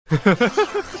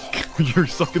You're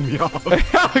sucking me off.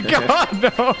 Oh God,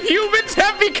 no! Humans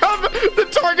have become the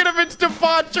target of its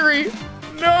debauchery.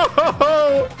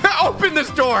 No! Open this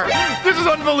door. This is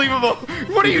unbelievable.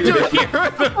 What are you doing here?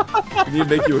 I need to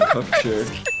make you a cup chair.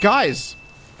 Guys.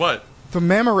 What? The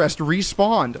Mammorest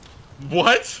respawned.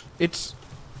 What? It's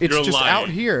You're just lying. out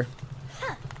here.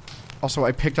 Also,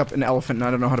 I picked up an elephant and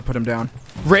I don't know how to put him down.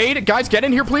 Raid, guys, get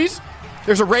in here, please.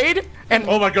 There's a raid, and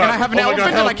oh my God. And I have an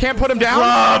elephant and I can't put him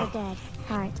down.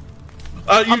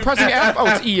 I'm pressing F. Oh,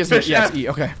 it's E, isn't it? Yeah, it's E.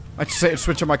 Okay. I just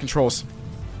switch up my controls.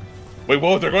 Wait,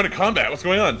 whoa! They're going to combat. What's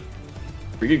going on? Are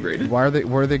you getting raided? Why are they?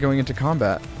 Where are they going into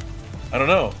combat? I don't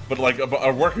know, but like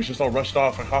our workers just all rushed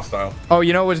off and hostile. Oh,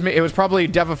 you know, it was me. It was probably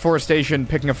Deforestation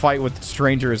picking a fight with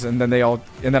strangers, and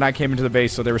then I came into the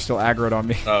base, so they were still aggroed on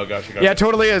me. Oh, gotcha. Yeah, it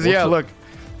totally is. Yeah, look.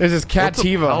 There's this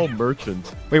Cativa. Oh,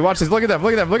 merchant. Wait, watch this. Look at them.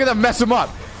 Look at them. Look at them. Mess him up.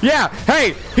 Yeah.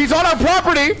 Hey, he's on our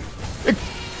property.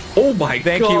 Oh my God.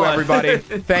 Thank you, everybody.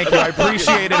 Thank you. I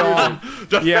appreciate it all.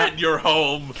 Defend your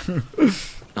home.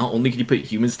 Not only can you put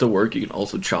humans to work, you can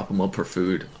also chop them up for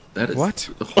food. That is what?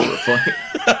 Horrifying.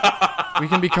 We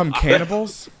can become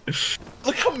cannibals?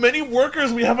 Look how many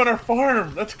workers we have on our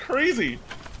farm. That's crazy.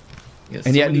 Yeah,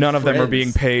 and yet none of them are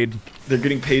being paid. They're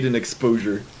getting paid in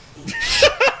exposure.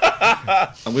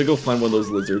 I'm gonna go find one of those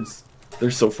lizards.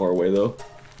 They're so far away, though.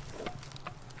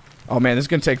 Oh man, this is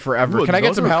gonna take forever. Ooh, can I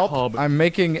get some help? pub. I'm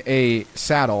making a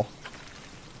saddle.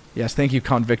 Yes, thank you,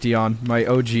 Conviction, my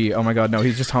OG. Oh my God, no,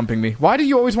 he's just humping me. Why do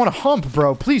you always want to hump,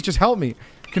 bro? Please, just help me.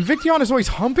 Conviction is always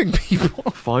humping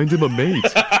people. Find him a mate.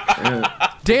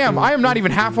 Damn, I am not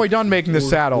even halfway done making this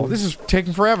saddle. This is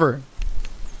taking forever.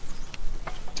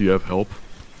 Do you have help?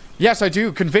 Yes, I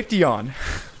do. Conviction.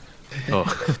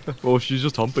 Oh. Well, she's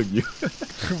just humping you.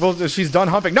 Well, she's done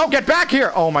humping. No, get back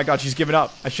here! Oh my God, she's given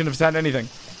up. I shouldn't have said anything.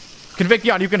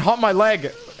 Conviction, you can hump my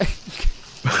leg.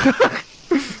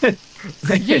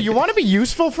 Yeah, you want to be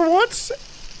useful for once?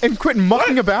 And quit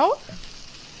mucking about?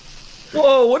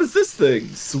 Whoa, what is this thing?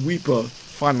 Sweeper.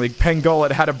 Finally,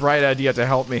 Pangolin had a bright idea to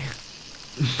help me.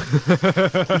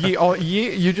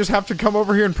 You just have to come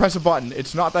over here and press a button.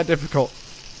 It's not that difficult.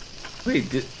 Wait,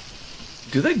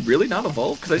 do they really not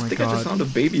evolve? Because I think I just found a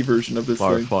baby version of this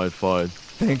thing. Fine.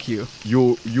 Thank you.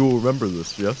 You'll remember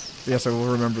this, yes? Yes, I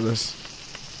will remember this.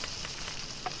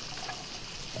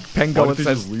 Pangolin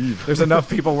says there's enough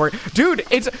people working. Dude,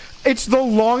 it's the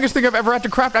longest thing I've ever had to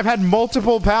craft. I've had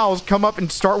multiple pals come up and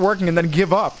start working and then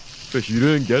give up. Fish, you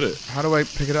didn't get it. How do I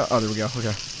pick it up? Oh, there we go.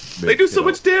 Okay. They do so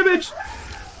much damage!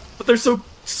 But they're so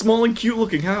small and cute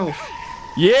looking. How?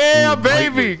 Yeah,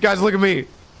 baby! Guys, look at me.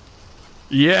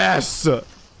 Yes!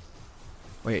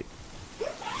 Wait.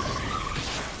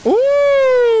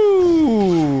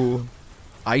 Ooh!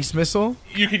 Ice missile?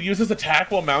 You can use this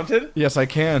attack while mounted? Yes, I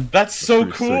can. That's so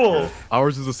Pretty cool. sick,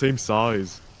 ours is the same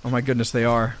size. Oh my goodness, they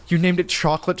are. You named it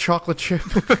chocolate chip.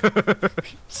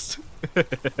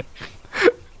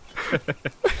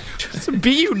 Just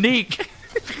be unique.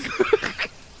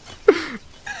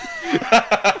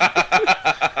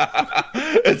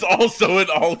 It's also in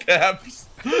all caps.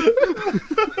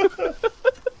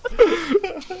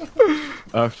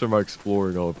 After my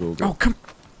exploring, I'll build it. Oh, come.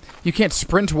 You can't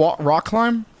sprint rock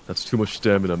climb? That's too much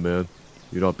stamina, man.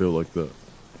 You're not built like that.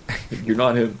 You're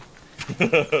not him.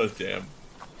 Damn.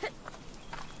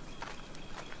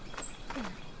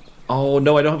 Oh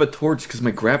no, I don't have a torch because my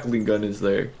grappling gun is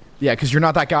there. Yeah, because you're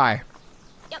not that guy.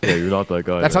 Yeah, you're not that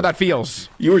guy. That's how man. that feels.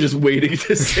 You were just waiting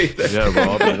to say that. Yeah,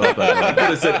 Rob, you're not that I guy. could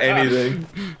have said anything.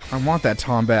 I want that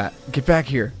Tombat. Get back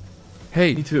here.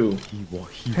 Hey. Me too. He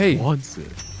wants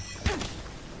it.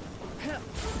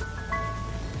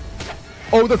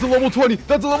 Oh, that's a level 20!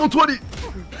 That's a level 20!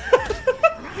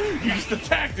 You just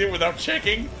attacked it without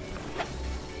checking.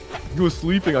 He was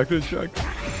sleeping, I couldn't check.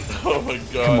 Oh my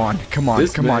God. Come on,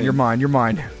 you're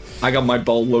mine. I got my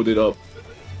ball loaded up.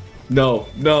 No.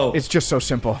 It's just so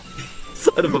simple.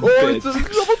 Son of a It's bitch. a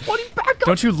level 20 backup!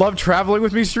 Don't you love traveling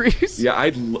with me, Streets? Yeah, I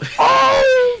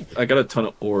got a ton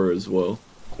of ore as well.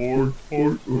 Ore.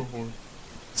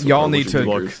 Y'all need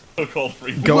to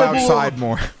go outside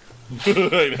more.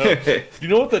 I know. You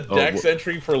know what the dex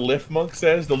entry for Lift Monk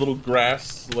says? The little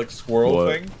grass, like, squirrel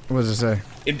thing? What does it say?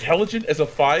 Intelligent as a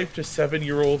 5 to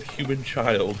 7-year-old human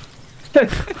child. And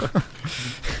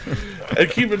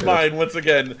keep in mind, once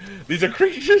again, these are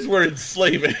creatures we're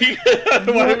enslaving.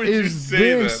 Why would you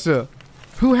say that?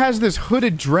 Who has this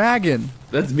hooded dragon?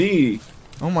 That's me.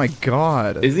 Oh my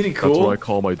God. Isn't he cool? That's what I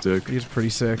call my dick. He's pretty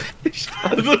sick.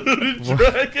 The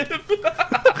dragon.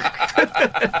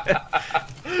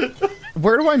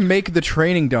 Where do I make the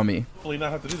training dummy? Hopefully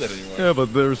not have to do that anymore. Yeah,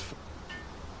 but there's...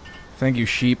 Thank you,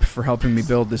 sheep, for helping me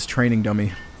build this training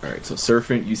dummy. Alright, so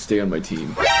Serpent, you stay on my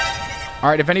team. All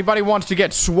right, if anybody wants to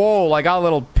get swole, I got a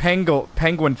little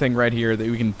penguin thing right here that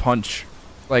we can punch.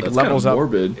 Like, That's levels up.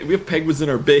 morbid. We have penguins in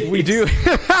our base. We do.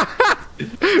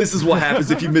 This is what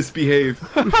happens if you misbehave.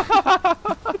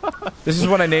 This is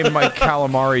what I named my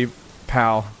calamari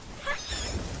pal.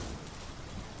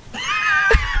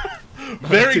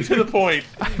 Very to the point.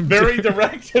 Very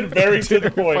direct and very to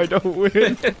the point. I don't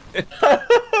win.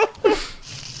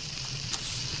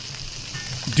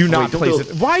 Do not place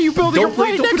it. Why are you building it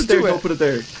right next to it? Don't put it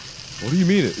there. What do you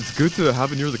mean? It's good to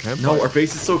have it near the campfire. No, our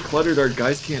base is so cluttered, our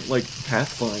guys can't, like,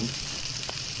 pathfind.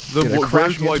 Why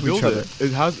should I build it?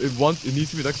 It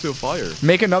needs to be next to a fire.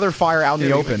 Make another fire out in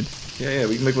the open. Yeah,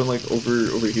 we can make one, like,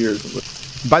 over here or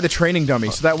something. By the training dummy,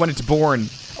 so that when it's born...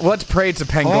 Well, let's pray it's a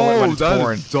penguin when it's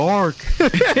born. Is dark.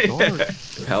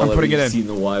 How I'm putting it in. seen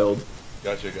the wild.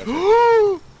 Gotcha.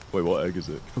 Wait, what egg is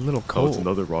it? A little Oh, cold. it's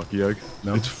another rocky egg.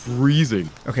 No. It's freezing.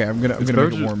 Okay, I'm gonna make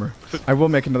it warmer. I will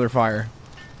make another fire.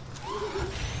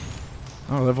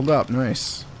 Oh, leveled up.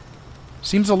 Nice.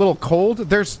 Seems a little cold.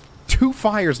 There's 2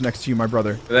 fires next to you, my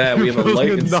brother. Yeah, we have a light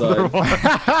inside.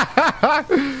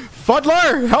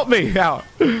 Fuddler, help me out.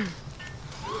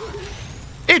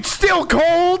 It's still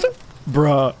cold,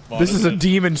 bruh. This is a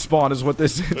demon spawn, is what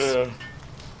this is.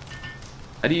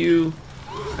 How do you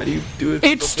do it?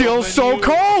 It's still so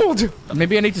cold.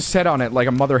 Maybe I need to set on it like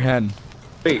a mother hen.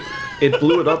 Wait, it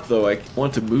blew it up though. I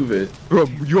want to move it. Bro,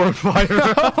 you're on fire.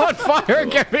 I'm on fire.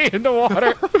 Get me in the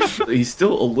water. He's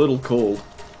still a little cold.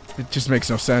 It just makes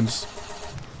no sense.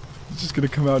 It's just gonna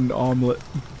come out an omelet.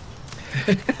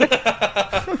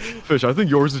 Fish, I think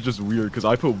yours is just weird because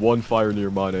I put 1 fire near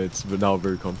mine and it's now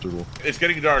very comfortable. It's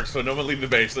getting dark, so no one leave the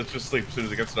base. Let's just sleep as soon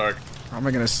as it gets dark. How am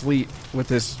I gonna sleep with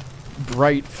this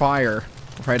bright fire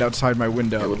right outside my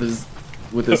window? Yeah,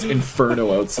 with this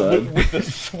inferno outside.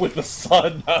 with the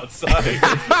sun outside.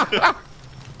 I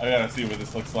gotta see what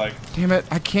this looks like. Damn it,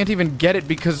 I can't even get it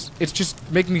because it's just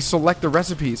making me select the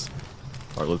recipes.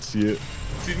 Alright, let's see it.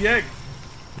 See the egg.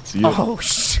 Let's see it. Oh,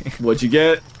 shit. What'd you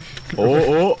get?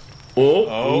 Oh.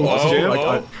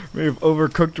 Oh. May have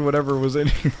overcooked whatever was in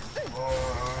here.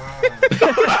 You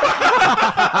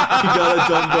got a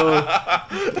Dumbo.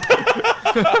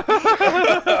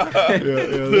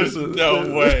 There's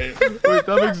no way. Wait,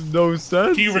 that makes no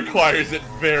sense. He requires it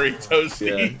very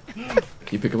toasty. Yeah. Can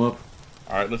you pick him up?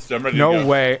 Alright, I'm ready to No go.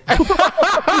 way.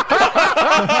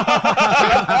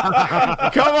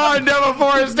 Come on,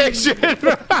 deforestation!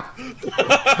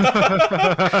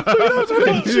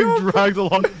 You dragged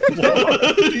along. Dude.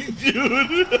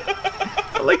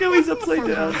 I like how he's upside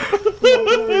down.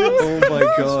 Oh my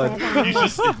god.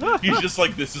 He's just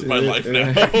like, this is my life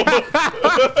now.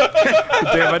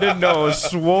 Damn, I didn't know it was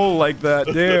swole like that.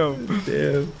 Damn.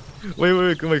 Damn.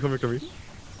 Wait, come here.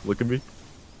 Look at me.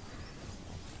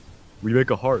 We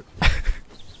make a heart.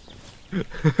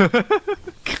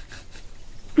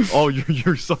 Oh,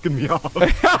 you're sucking me off.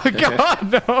 Oh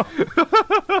god, no.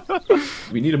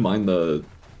 We need to mine the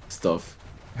stuff.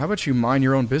 How about you mind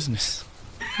your own business?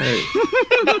 Hey.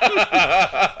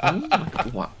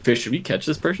 Wow. Fish, should we catch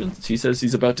this person? She says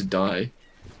he's about to die.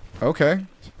 Okay.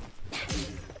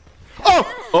 Oh!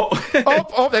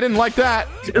 Oh, they didn't like that.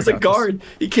 It's a guard.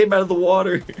 He came out of the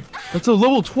water. That's a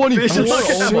level 24. Fish, look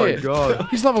at Oh my him. god.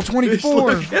 He's level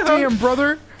 24. Look out. Damn,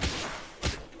 brother.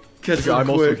 Catch Yeah, him I'm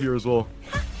also quick. here as well.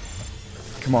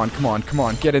 Come on.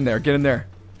 Get in there.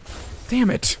 Damn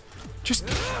it. Just...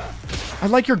 I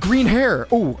like your green hair.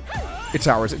 Oh, it's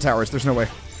ours. There's no way.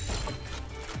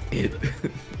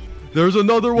 There's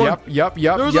another one. Yep.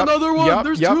 There's another one.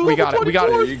 There's 2 We got it.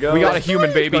 There you go. We got a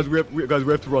human, baby. Guys,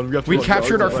 we have to run. We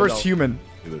captured our first human.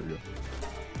 Okay, there we go.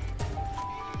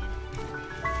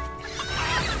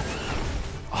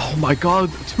 Oh my god,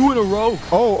 2 in a row.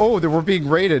 Oh, they were being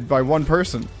raided by one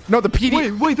person. No, the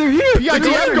PD... Wait, they're here.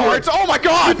 PIDF guards. Oh my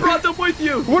god. Brought them with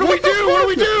you. What do we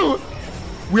do?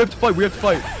 We have to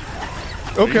fight.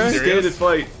 Okay. Stand and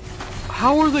fight.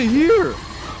 How are they here?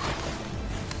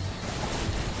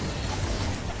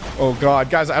 Oh god,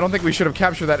 guys, I don't think we should have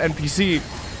captured that NPC.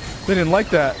 They didn't like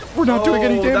that. We're not doing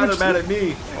any Now damage. they're mad at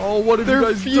me. Oh, what have you They're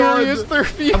guys furious. done? They're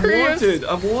furious.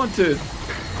 I'm wanted.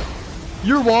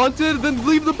 You're wanted? Then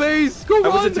leave the base. Go I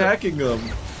run. was attacking them.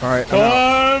 All right, I'm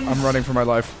out. I'm running for my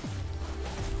life.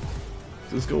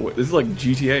 Let's go. This is like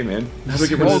GTA, man. How do I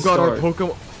get rid Oh of this god, our star?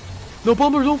 Pokemon. No,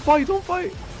 Bumblers, don't fight. I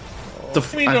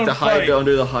have to hide fight?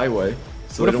 under the highway.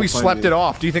 So What they if we don't find slept me. it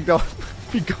off? Do you think they'll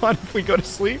be gone if we go to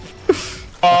sleep?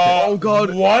 Oh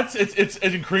god. What? It's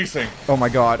increasing. Oh my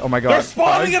god. They're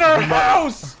spawning in our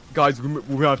house! Guys,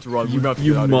 we have to run. We have to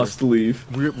You get out must of leave.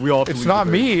 here. We all have to It's leave not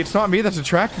the base. me. It's not me that's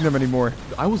attracting them anymore.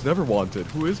 I was never wanted.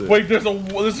 Who is it? Wait, there's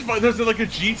like a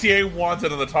GTA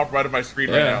wanted on the top right of my screen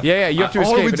right now. Yeah, you have to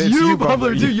escape. Oh, it's you,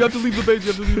 Bubbler. Dude, you have to leave the base.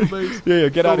 You have to leave the base. Yeah,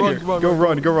 get out of run, here. run, Go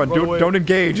run, run. run away. Don't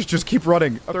engage. Just keep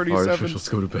running. 37. Alright, fish, let's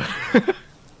go to bed.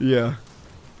 Yeah.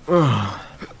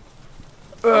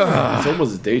 It's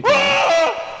almost daytime.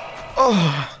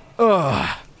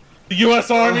 The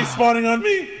U.S. Army spawning on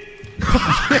me.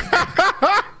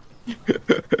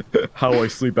 How I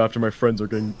sleep after my friends are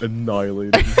getting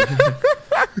annihilated.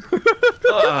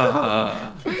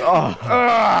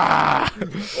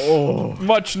 Oh.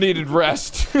 Much needed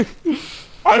rest.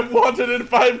 I'm wanted in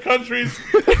 5 countries.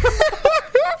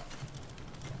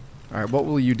 Alright, what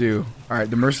will you do? Alright,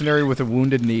 the mercenary with a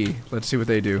wounded knee. Let's see what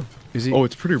they do. Is he? Oh,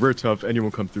 it's pretty rare to have anyone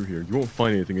come through here. You won't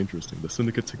find anything interesting. The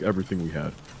syndicate took everything we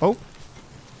had. Oh.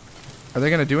 Are they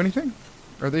gonna do anything?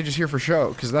 Or are they just here for show?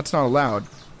 Because that's not allowed.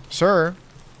 Sir,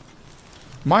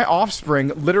 my offspring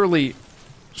literally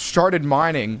started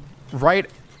mining right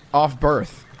off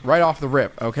birth. Right off the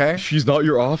rip, okay? She's not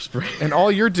your offspring. And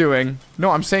all you're doing... No,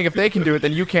 I'm saying if they can do it,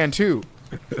 then you can too.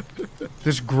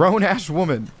 This grown-ass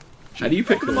woman. How do you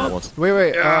pick them up? Wait,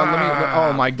 let me...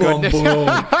 oh my goodness. Boom, boom.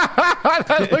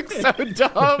 That looks so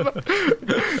dumb.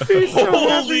 He's so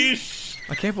Holy sh!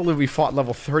 I can't believe we fought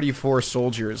level 34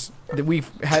 soldiers. That we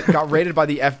got raided by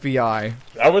the FBI.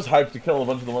 I was hyped to kill a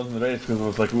bunch of the ones in the base because it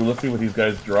was like, ooh, let's see what these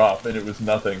guys drop, and it was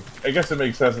nothing. I guess it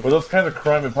makes sense. With those kinds of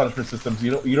crime and punishment systems,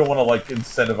 you don't want to like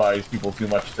incentivize people too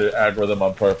much to aggro them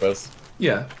on purpose.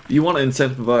 Yeah, you want to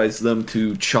incentivize them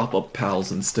to chop up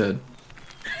pals instead.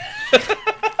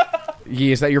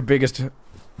 Yee, is that your biggest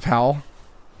pal?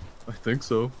 I think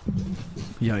so.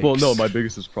 Yikes. Well, no, my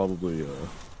biggest is probably,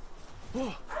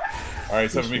 All right,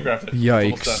 7B crafted.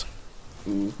 Yikes.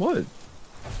 What?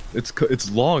 It's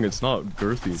long, it's not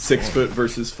girthy. 6 foot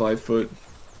versus 5 foot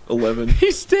 11.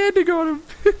 He's standing on him.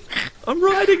 I'm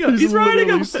riding him. He's riding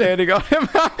literally him. standing on him.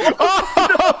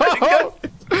 Oh!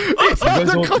 These guys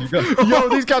are Yo,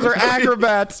 these guys are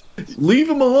acrobats. Leave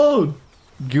him alone.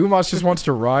 Gumas just wants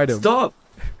to ride him. Stop.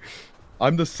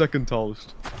 I'm the second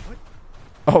tallest.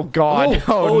 Oh god.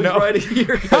 Oh, no. He's right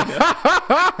here.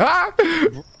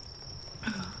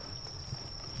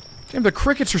 Damn, the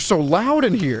crickets are so loud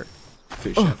in here.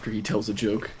 Fish after he tells a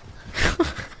joke.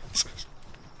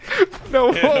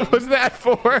 No, what was that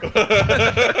for?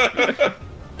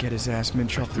 Get his ass mint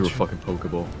truffle. Threw a fucking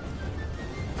Pokeball.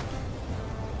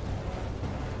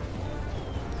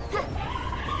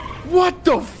 What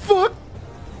the fuck?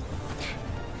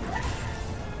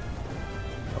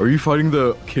 Are you fighting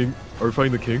the king? Are you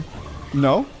fighting the king?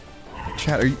 No.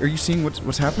 Chat, are you seeing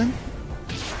what's happening?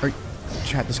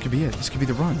 Chat, this could be it. This could be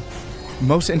the run.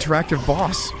 Most interactive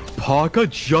boss. Paka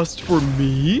just for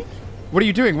me? What are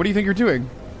you doing? What do you think you're doing?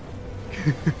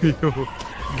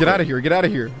 Get out of here. Get out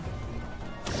of here.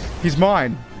 He's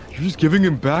mine. You're just giving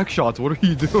him back shots. What are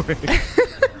you doing?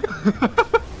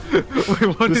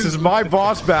 Wait, what This is my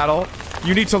boss battle.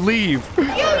 You need to leave. You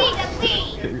need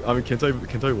to leave. I mean,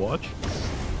 can't I watch?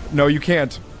 No, you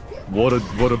can't. What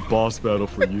a boss battle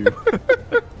for you.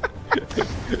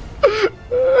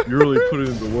 You really put it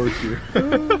into work here.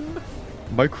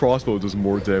 My crossbow does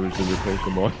more damage than your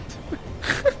Pokemon.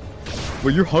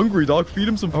 But you're hungry, dog. Feed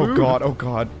him some food. Oh god, oh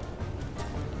god.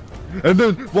 And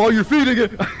then, while you're feeding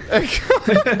it...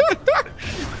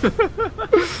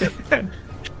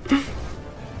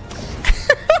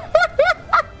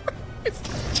 It's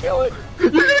chilling.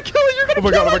 You're gonna kill it! You're gonna Oh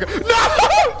my god, oh my god. No!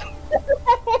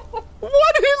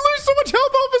 Why did he lose so much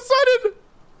health all of a sudden?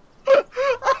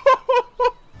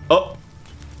 Oh,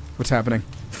 What's happening?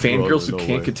 fangirls who no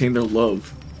can't way. contain their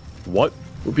love. What?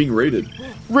 We're being raided.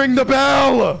 Ring the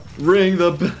bell! Ring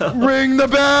the bell. Ring the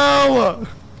bell!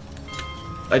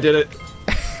 I did it.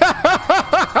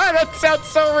 That sounds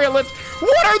so realistic.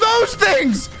 What are those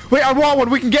things? Wait, I want one.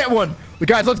 We can get one.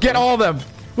 Guys, let's get all of them.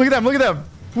 Look at them. Look at them.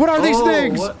 What are these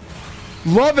things? What?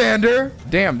 Lavander.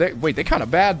 Damn. They kind of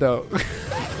bad though.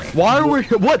 Why are we...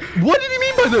 What did he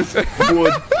mean by this?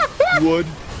 Wood.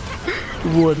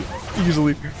 Wood.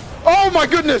 Easily. Oh my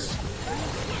goodness.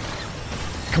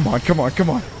 Come on. Come on. Come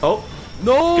on. Oh,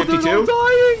 No, 52? they're all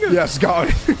dying! Yes, God.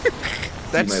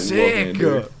 That's my sick.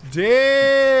 Lavander.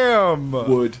 Damn.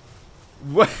 wood.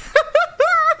 What?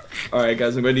 All right,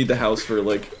 guys, I'm gonna need the house for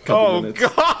like a couple minutes.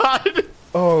 God.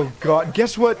 Oh God.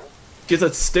 Guess what? Get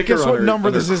that sticker Guess on what her, number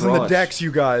on her this is in the crotch. decks,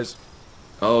 you guys?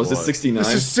 Oh, is this What? 69?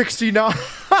 This is 69.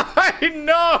 I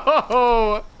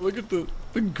know. Look at the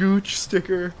gooch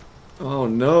sticker. Oh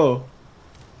no.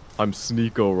 I'm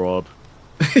Sneeko, Rob.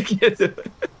 Get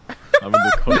it. I'm in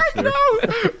the cook chair.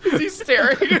 No! Is he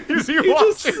staring? Is he He's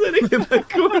just watching? sitting in the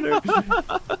corner.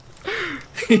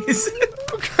 He's...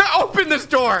 Open this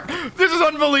door! This is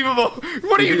unbelievable!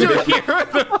 What are you doing here?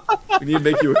 We need to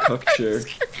make you a cuck chair.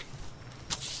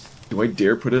 Do I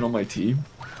dare put it on my team?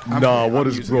 Nah, what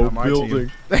is using it bro on my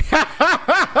building?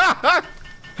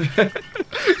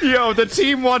 Yo, the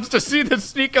team wants to see the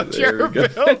Sneeko chair There we go.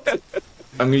 built.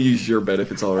 I'm gonna use your bed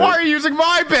if it's alright. Why are you using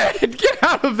my bed? Get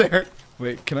out of there!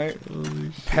 Wait, can I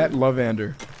pet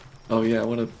Lovander? Oh yeah, I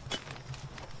wanna...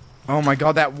 Oh my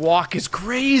god, that walk is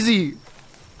crazy!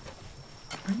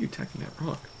 Why are you attacking that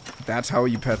rock? That's how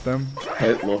you pet them?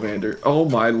 Pet Lovander. Oh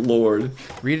my lord.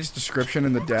 Read its description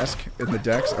in the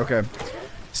decks. Okay.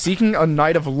 Seeking a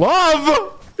night of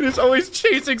love! It is always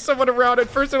chasing someone around. At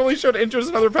first, it only showed interest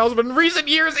in other pals, but in recent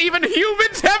years, even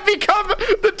humans have become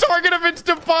the target of its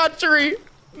debauchery.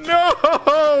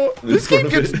 No! This game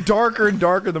gets darker and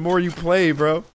darker the more you play, bro.